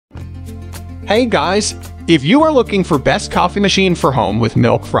Hey guys, if you are looking for best coffee machine for home with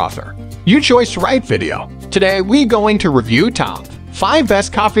milk frother, you chose the right video. Today we're going to review top 5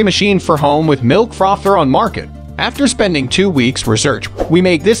 best coffee machine for home with milk frother on market. After spending 2 weeks research, we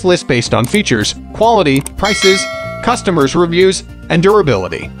make this list based on features, quality, prices, customers' reviews, and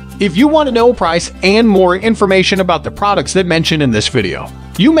durability. If you want to know price and more information about the products that mentioned in this video,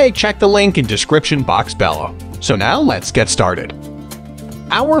 you may check the link in description box below. So now let's get started.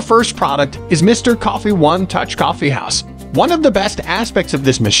 Our first product is Mr. Coffee One Touch Coffee House. One of the best aspects of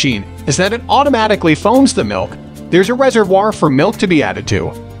this machine is that it automatically foams the milk. There's a reservoir for milk to be added to,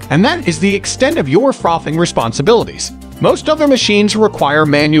 and that is the extent of your frothing responsibilities. Most other machines require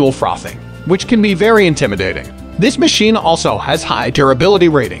manual frothing, which can be very intimidating. This machine also has high durability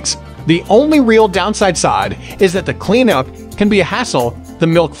ratings. The only real downside side is that the cleanup can be a hassle. The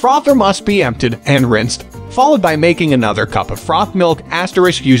milk frother must be emptied and rinsed, followed by making another cup of froth milk *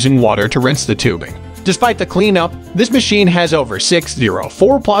 using water to rinse the tubing. Despite the cleanup, this machine has over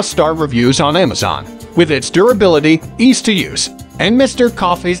 604+ star reviews on Amazon. With its durability, ease to use, and Mr.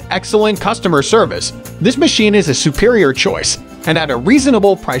 Coffee's excellent customer service, this machine is a superior choice, and at a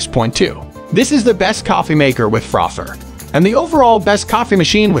reasonable price point too. This is the best coffee maker with frother, and the overall best coffee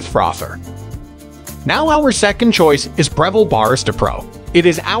machine with frother. Now our second choice is Breville Barista Pro. It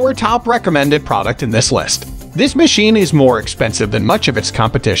is our top recommended product in this list. This machine is more expensive than much of its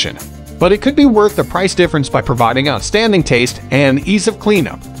competition, but it could be worth the price difference by providing outstanding taste and ease of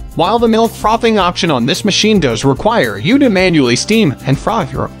cleanup. While the milk frothing option on this machine does require you to manually steam and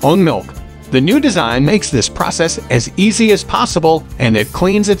froth your own milk, the new design makes this process as easy as possible, and it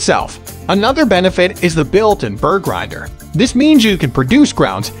cleans itself. Another benefit is the built-in burr grinder. This means you can produce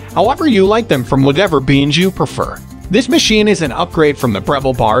grounds however you like them from whatever beans you prefer. This machine is an upgrade from the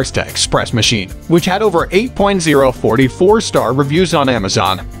Breville Barista Express machine, which had over 8.044 star reviews on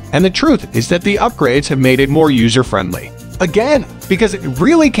Amazon, and the truth is that the upgrades have made it more user-friendly. Again, because it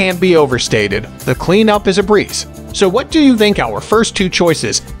really can't be overstated, the cleanup is a breeze. So what do you think our first 2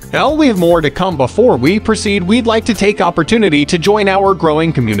 choices? Well, we have more to come. Before we proceed, we'd like to take opportunity to join our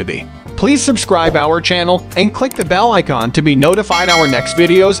growing community. Please subscribe our channel and click the bell icon to be notified our next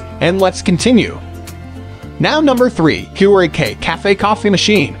videos, and let's continue. Now number 3, Keurig Cafe Coffee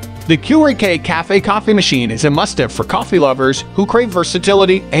Machine. The Keurig Cafe Coffee Machine is a must-have for coffee lovers who crave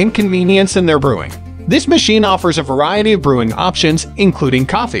versatility and convenience in their brewing. This machine offers a variety of brewing options, including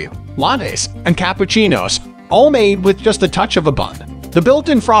coffee, lattes, and cappuccinos, all made with just a touch of a button. The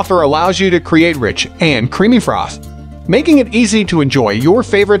built-in frother allows you to create rich and creamy froth, making it easy to enjoy your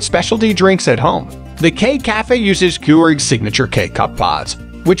favorite specialty drinks at home. The K-Cafe uses Keurig's signature K-Cup pods,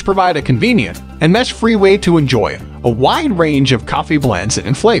 which provide a convenient and mess-free way to enjoy a wide range of coffee blends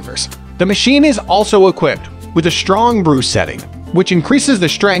and flavors. The machine is also equipped with a strong brew setting, which increases the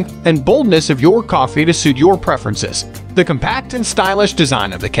strength and boldness of your coffee to suit your preferences. The compact and stylish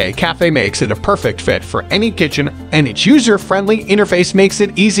design of the K-Cafe makes it a perfect fit for any kitchen, and its user-friendly interface makes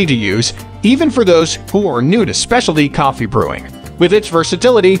it easy to use, even for those who are new to specialty coffee brewing. With its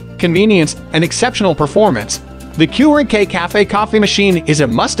versatility, convenience, and exceptional performance, the Keurig K-Cafe coffee machine is a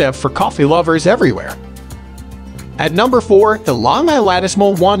must-have for coffee lovers everywhere. At number 4, the DeLonghi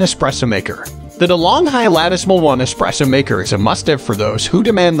Latissma One Espresso Maker. The DeLonghi Latissma One Espresso Maker is a must-have for those who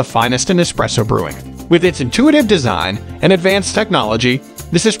demand the finest in espresso brewing. With its intuitive design and advanced technology,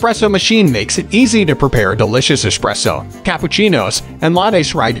 this espresso machine makes it easy to prepare delicious espresso, cappuccinos, and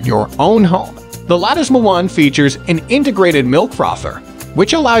lattes right in your own home. The Latissma One features an integrated milk frother,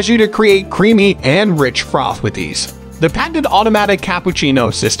 which allows you to create creamy and rich froth with ease. The patented automatic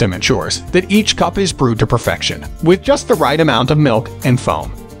cappuccino system ensures that each cup is brewed to perfection, with just the right amount of milk and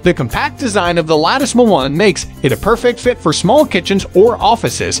foam. The compact design of the Latissma One makes it a perfect fit for small kitchens or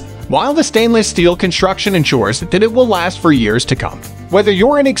offices, while the stainless steel construction ensures that it will last for years to come. Whether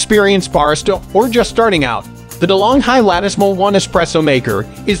you're an experienced barista or just starting out, the DeLonghi Latissma One Espresso Maker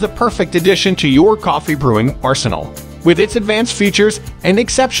is the perfect addition to your coffee brewing arsenal. With its advanced features and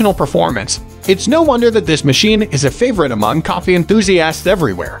exceptional performance, it's no wonder that this machine is a favorite among coffee enthusiasts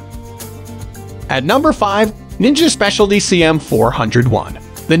everywhere. At number 5, Ninja Specialty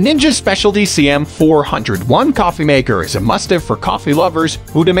CM401. The Ninja Specialty CM401 coffee maker is a must-have for coffee lovers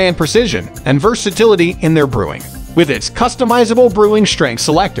who demand precision and versatility in their brewing. With its customizable brewing strength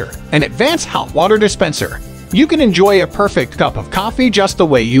selector and advanced hot water dispenser, you can enjoy a perfect cup of coffee just the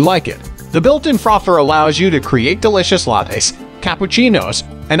way you like it. The built-in frother allows you to create delicious lattes, cappuccinos,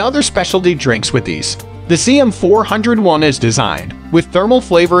 and other specialty drinks with ease. The CM401 is designed with thermal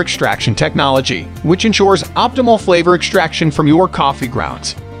flavor extraction technology, which ensures optimal flavor extraction from your coffee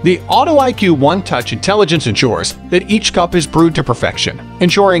grounds. The Auto IQ One Touch intelligence ensures that each cup is brewed to perfection,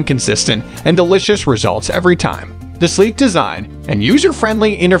 ensuring consistent and delicious results every time. The sleek design and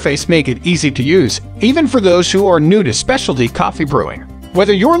user-friendly interface make it easy to use, even for those who are new to specialty coffee brewing.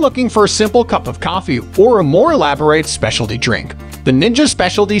 Whether you're looking for a simple cup of coffee or a more elaborate specialty drink, the Ninja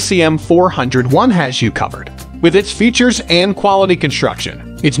Specialty CM401 has you covered. With its features and quality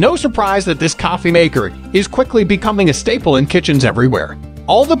construction, it's no surprise that this coffee maker is quickly becoming a staple in kitchens everywhere.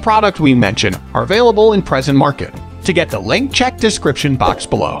 All the products we mention are available in present market. To get the link, check description box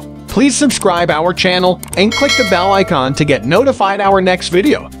below. Please subscribe our channel and click the bell icon to get notified our next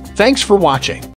video. Thanks for watching.